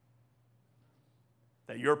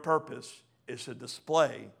that your purpose is to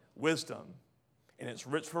display wisdom in its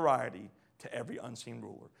rich variety to every unseen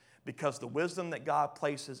ruler. Because the wisdom that God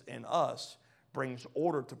places in us brings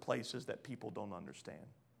order to places that people don't understand.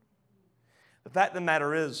 The fact of the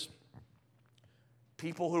matter is,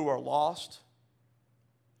 people who are lost,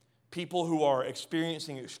 people who are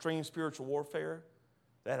experiencing extreme spiritual warfare,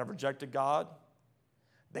 that have rejected God,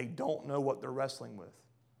 they don't know what they're wrestling with.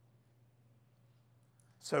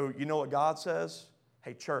 So you know what God says?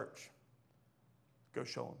 Hey, church, go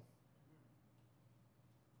show them.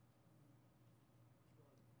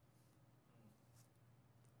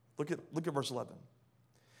 Look at verse 11.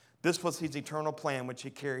 This was His eternal plan which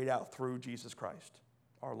He carried out through Jesus Christ,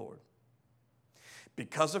 our Lord.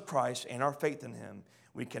 Because of Christ and our faith in Him,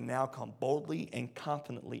 we can now come boldly and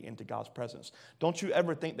confidently into God's presence. Don't you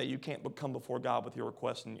ever think that you can't come before God with your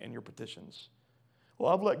requests and your petitions.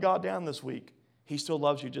 Well, I've let God down this week. He still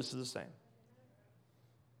loves you just as the same.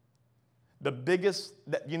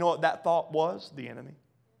 You know what that thought was? The enemy.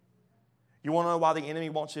 You want to know why the enemy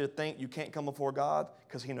wants you to think you can't come before God?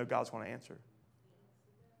 Because he knows God's going to answer.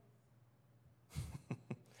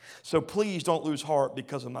 So please don't lose heart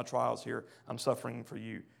because of my trials here. I'm suffering for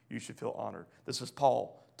you. You should feel honored. This is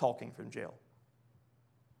Paul talking from jail.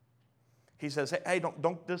 He says, hey,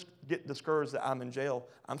 don't just get discouraged that I'm in jail.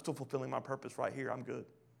 I'm still fulfilling my purpose right here. I'm good.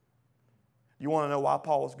 You want to know why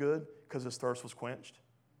Paul was good? Because his thirst was quenched.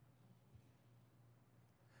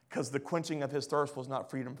 Because the quenching of his thirst was not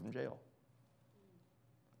freedom from jail.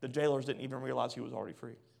 The jailers didn't even realize he was already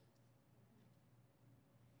free.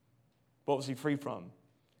 What was he free from?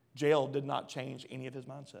 Jail did not change any of his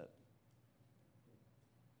mindset.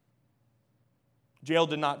 Jail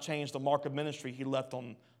did not change the mark of ministry he left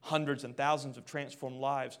on hundreds and thousands of transformed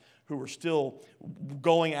lives who were still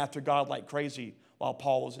going after God like crazy while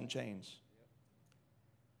Paul was in chains.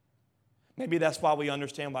 Maybe that's why we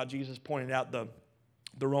understand why Jesus pointed out the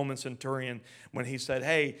Roman centurion when he said,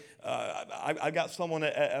 hey, I got someone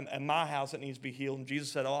at my house that needs to be healed. And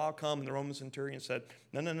Jesus said, oh, I'll come. And the Roman centurion said,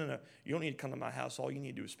 no. You don't need to come to my house. All you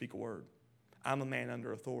need to do is speak a word. I'm a man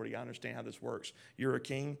under authority. I understand how this works. You're a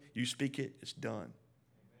king. You speak it. It's done.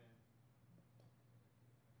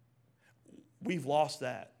 We've lost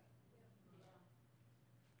that.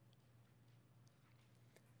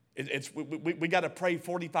 We got to pray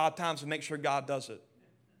 45 times to make sure God does it.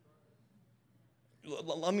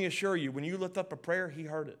 Let me assure you, when you lift up a prayer, he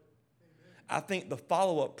heard it. I think the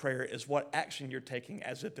follow-up prayer is what action you're taking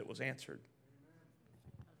as if it was answered.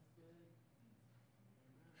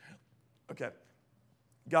 Okay.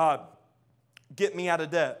 God, get me out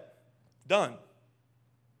of debt. Done.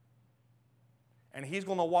 And he's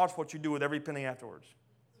going to watch what you do with every penny afterwards.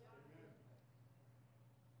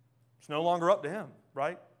 It's no longer up to him,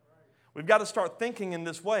 right? We've got to start thinking in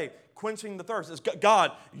this way. Quenching the thirst. It's,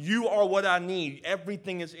 God, you are what I need.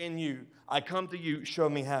 Everything is in you. I come to you. Show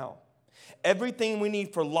me how. Everything we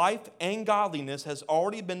need for life and godliness has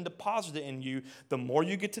already been deposited in you. The more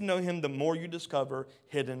you get to know him, the more you discover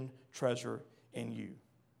hidden treasure in you.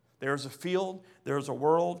 There's a field, there's a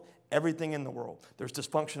world, everything in the world. There's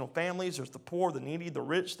dysfunctional families, there's the poor, the needy, the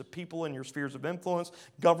rich, the people in your spheres of influence,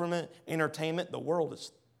 government, entertainment. The world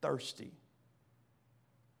is thirsty.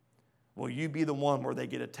 Will you be the one where they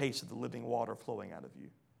get a taste of the living water flowing out of you?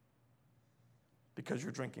 Because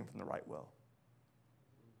you're drinking from the right well.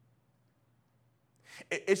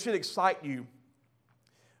 It should excite you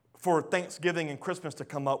for Thanksgiving and Christmas to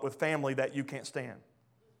come up with family that you can't stand.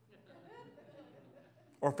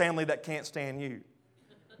 Or family that can't stand you.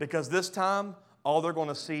 Because this time, all they're going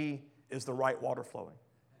to see is the right water flowing.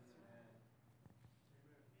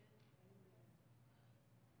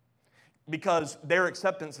 Because their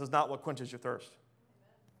acceptance is not what quenches your thirst.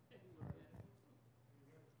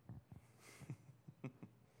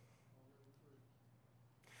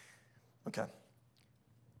 Okay.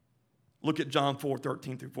 Look at John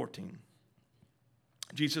 4:13 through 14.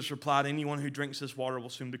 Jesus replied, anyone who drinks this water will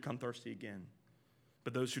soon become thirsty again.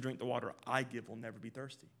 But those who drink the water I give will never be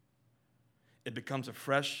thirsty. It becomes a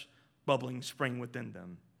fresh, bubbling spring within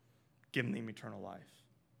them, giving them eternal life.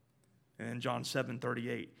 And in John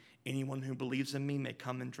 7:38, anyone who believes in me may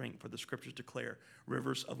come and drink, for the scriptures declare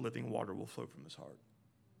rivers of living water will flow from his heart.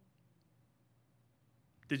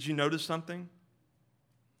 Did you notice something?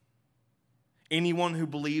 Anyone who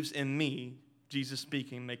believes in me, Jesus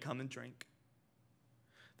speaking, may come and drink.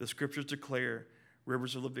 The scriptures declare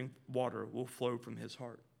rivers of living water will flow from his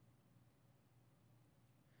heart.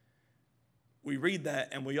 We read that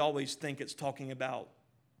and we always think it's talking about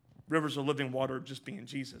rivers of living water just being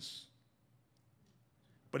Jesus.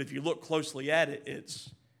 But if you look closely at it,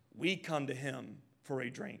 it's we come to him for a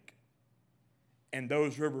drink, and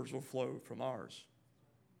those rivers will flow from ours.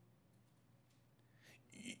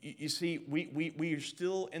 You see, we are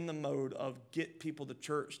still in the mode of get people to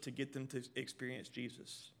church to get them to experience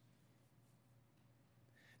Jesus.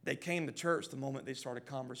 They came to church the moment they started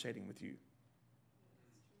conversating with you.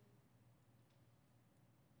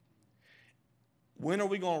 When are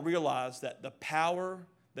we going to realize that the power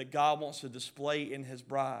that God wants to display in his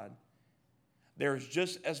bride, there is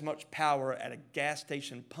just as much power at a gas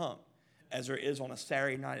station pump as there is on a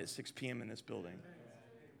Saturday night at 6 p.m. in this building?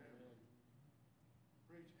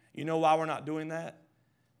 You know why we're not doing that?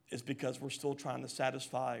 It's because we're still trying to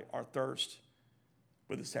satisfy our thirst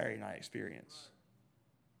with a Saturday night experience.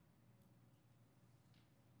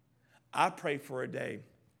 I pray for a day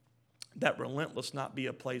that Relentless not be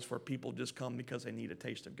a place where people just come because they need a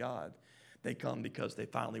taste of God. They come because they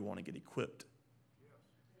finally want to get equipped.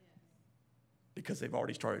 Because they've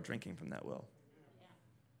already started drinking from that well.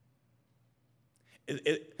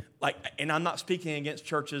 And I'm not speaking against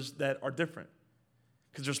churches that are different.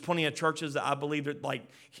 Because there's plenty of churches that I believe are like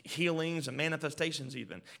healings and manifestations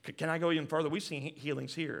even. Can I go even further? We've seen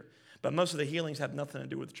healings here. But most of the healings have nothing to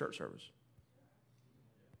do with the church service.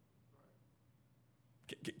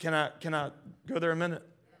 Can I go there a minute?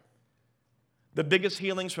 The biggest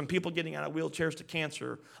healings from people getting out of wheelchairs to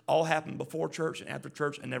cancer all happen before church and after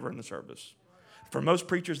church and never in the service. For most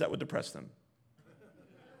preachers, that would depress them.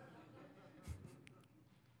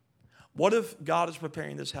 What if God is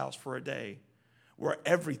preparing this house for a day where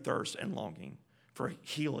every thirst and longing for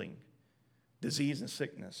healing, disease and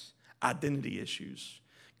sickness, identity issues,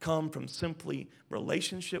 come from simply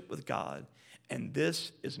relationship with God, and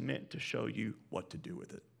this is meant to show you what to do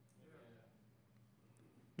with it.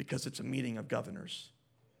 Because it's a meeting of governors,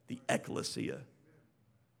 the ecclesia.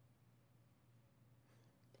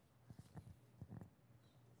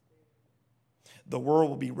 The world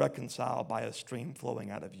will be reconciled by a stream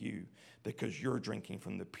flowing out of you because you're drinking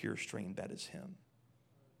from the pure stream that is Him.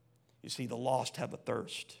 You see, the lost have a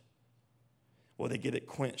thirst. Will they get it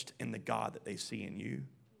quenched in the God that they see in you?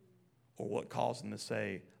 Or will it cause them to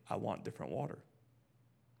say, I want different water?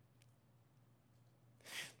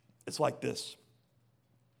 It's like this.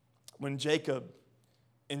 When Jacob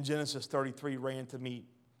in Genesis 33 ran to meet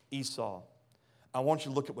Esau, I want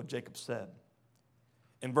you to look at what Jacob said.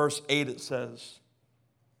 In verse 8 it says,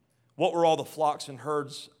 what were all the flocks and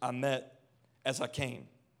herds I met as I came?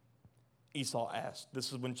 Esau asked.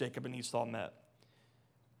 This is when Jacob and Esau met.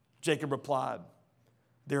 Jacob replied,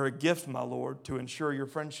 they're a gift, my Lord, to ensure your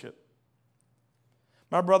friendship.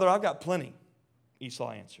 My brother, I've got plenty, Esau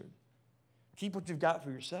answered. Keep what you've got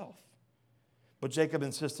for yourself. But Jacob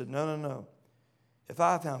insisted, no. If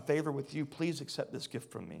I have found favor with you, please accept this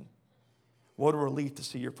gift from me. What a relief to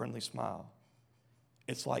see your friendly smile.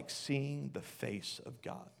 It's like seeing the face of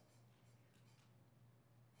God.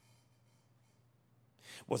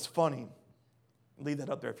 What's funny, leave that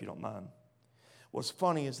up there if you don't mind. What's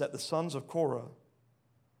funny is that the sons of Korah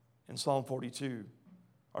in Psalm 42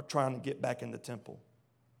 are trying to get back in the temple.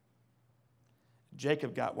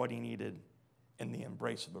 Jacob got what he needed in the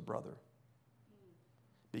embrace of a brother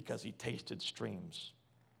because he tasted streams.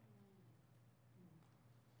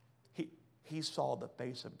 He saw the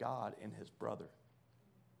face of God in his brother.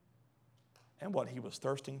 And what he was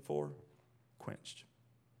thirsting for, quenched.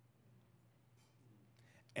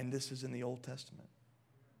 And this is in the Old Testament.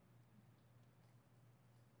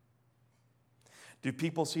 Do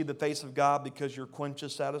people see the face of God because your quench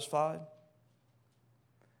is satisfied?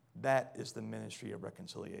 That is the ministry of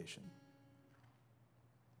reconciliation.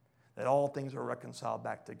 That all things are reconciled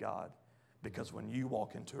back to God because when you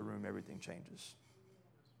walk into a room, everything changes.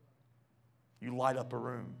 You light up a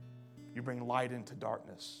room. You bring light into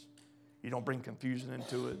darkness. You don't bring confusion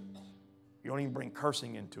into it. You don't even bring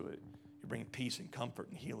cursing into it. You bring peace and comfort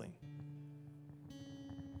and healing.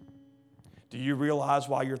 Do you realize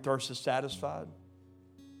why your thirst is satisfied?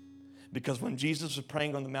 Because when Jesus was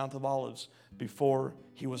praying on the Mount of Olives before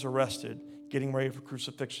he was arrested, getting ready for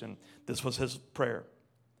crucifixion, this was his prayer.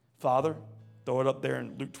 Father, throw it up there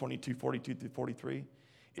in Luke 22, 42 through 43.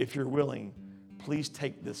 If you're willing, please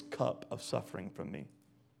take this cup of suffering from me.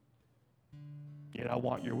 Yet I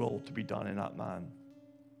want your will to be done and not mine.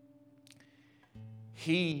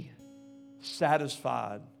 He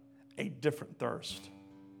satisfied a different thirst.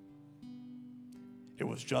 It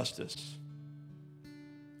was justice.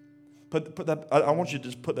 Put that. I want you to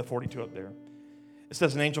just put that 42 up there. It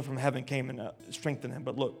says an angel from heaven came and strengthened him.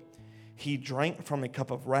 But look, he drank from a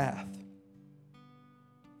cup of wrath.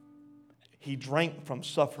 He drank from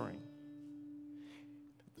suffering.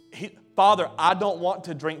 Father, I don't want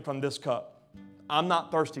to drink from this cup. I'm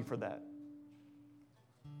not thirsty for that.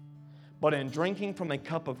 But in drinking from a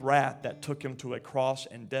cup of wrath that took him to a cross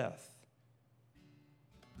and death,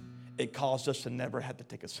 it caused us to never have to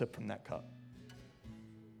take a sip from that cup.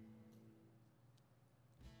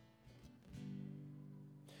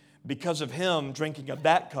 Because of him drinking of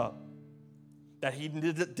that cup that he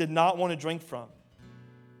did not want to drink from,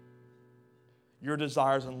 your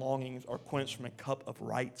desires and longings are quenched from a cup of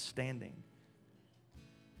right standing.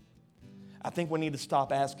 I think we need to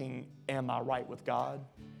stop asking, am I right with God?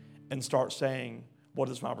 And start saying, what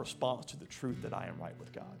is my response to the truth that I am right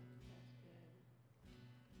with God?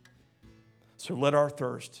 So let our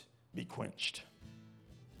thirst be quenched.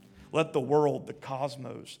 Let the world, the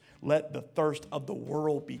cosmos, let the thirst of the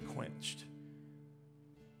world be quenched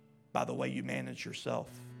by the way you manage yourself,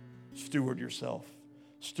 steward your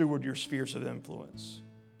spheres of influence.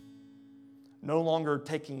 No longer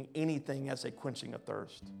taking anything as a quenching of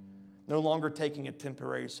thirst. No longer taking a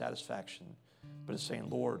temporary satisfaction, but it's saying,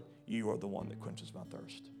 Lord, you are the one that quenches my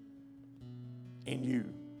thirst. In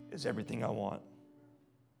you is everything I want.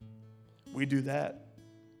 We do that,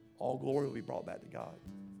 all glory will be brought back to God.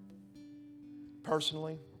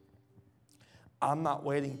 Personally, I'm not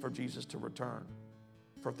waiting for Jesus to return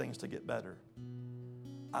for things to get better.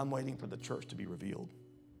 I'm waiting for the church to be revealed.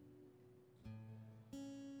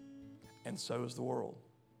 And so is the world.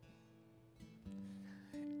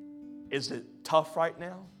 Is it tough right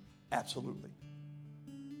now? Absolutely.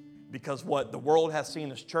 Because what the world has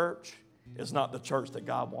seen as church is not the church that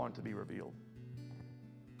God wanted to be revealed.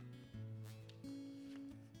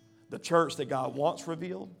 The church that God wants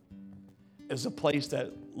revealed is a place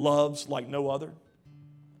that loves like no other,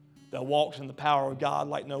 that walks in the power of God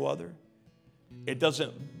like no other. It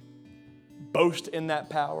doesn't boast in that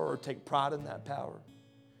power or take pride in that power.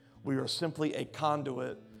 We are simply a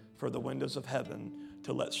conduit for the windows of heaven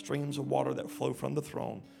to let streams of water that flow from the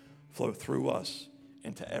throne flow through us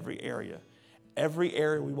into every area. Every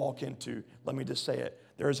area we walk into, let me just say it,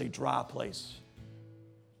 there is a dry place.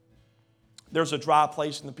 There's a dry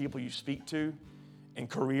place in the people you speak to, in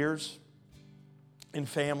careers, in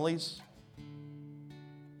families.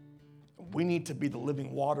 We need to be the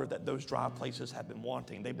living water that those dry places have been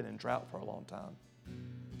wanting. They've been in drought for a long time.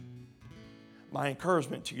 My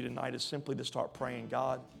encouragement to you tonight is simply to start praying,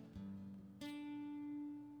 God,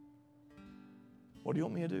 what do you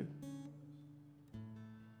want me to do?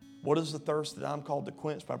 What is the thirst that I'm called to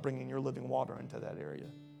quench by bringing your living water into that area?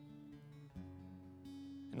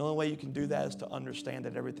 And the only way you can do that is to understand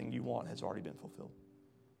that everything you want has already been fulfilled.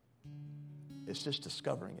 It's just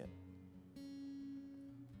discovering it.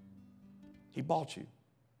 He bought you.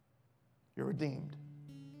 You're redeemed.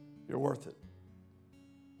 You're worth it.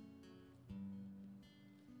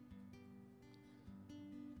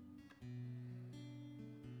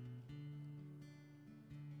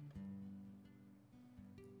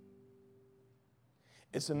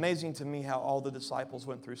 It's amazing to me how all the disciples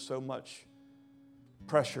went through so much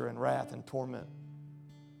pressure and wrath and torment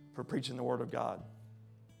for preaching the Word of God.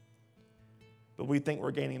 But we think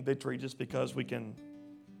we're gaining victory just because we can,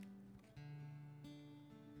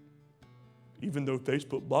 even though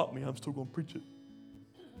Facebook blocked me, I'm still going to preach it.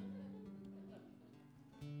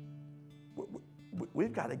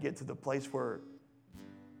 We've got to get to the place where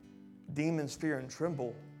demons fear and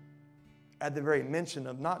tremble at the very mention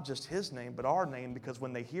of not just His name, but our name, because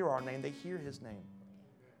when they hear our name, they hear His name.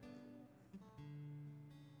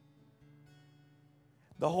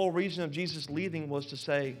 The whole reason of Jesus leaving was to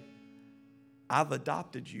say, I've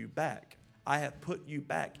adopted you back. I have put you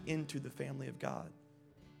back into the family of God.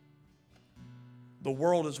 The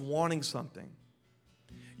world is wanting something.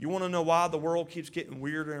 You want to know why the world keeps getting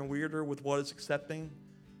weirder and weirder with what it's accepting?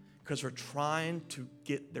 Because they're trying to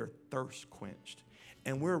get their thirst quenched.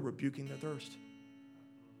 And we're rebuking their thirst.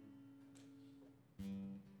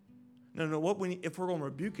 No, if we're going to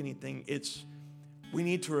rebuke anything, we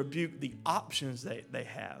need to rebuke the options they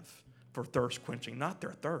have for thirst quenching, not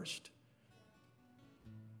their thirst.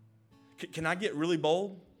 Can I get really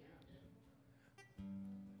bold?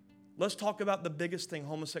 Let's talk about the biggest thing,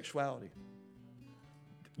 homosexuality.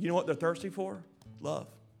 You know what they're thirsty for? Love.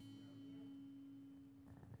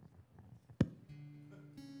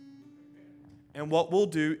 And what we'll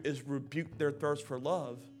do is rebuke their thirst for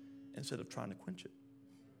love instead of trying to quench it.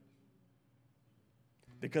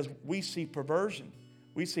 Because we see perversion.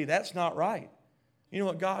 We see that's not right. You know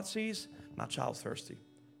what God sees? My child's thirsty.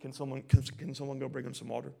 Can someone go bring him some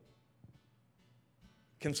water?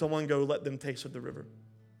 Can someone go let them taste of the river?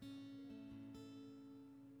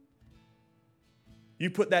 You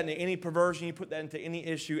put that into any perversion, you put that into any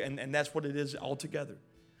issue, and that's what it is altogether.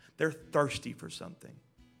 They're thirsty for something.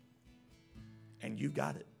 And you've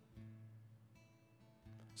got it.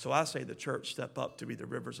 So I say the church step up to be the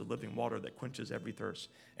rivers of living water that quenches every thirst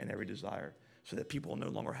and every desire, so that people no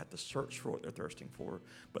longer have to search for what they're thirsting for,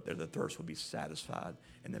 but the thirst will be satisfied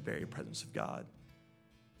in the very presence of God.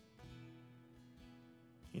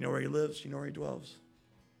 You know where He lives? You know where He dwells?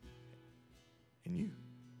 In you.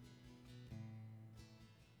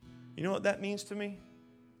 You know what that means to me?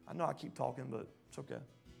 I know I keep talking, but it's okay.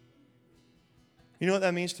 You know what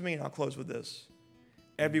that means to me? And I'll close with this.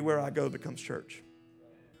 Everywhere I go becomes church.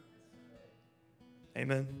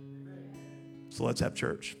 Amen? So let's have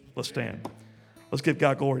church. Let's stand. Let's give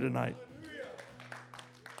God glory tonight.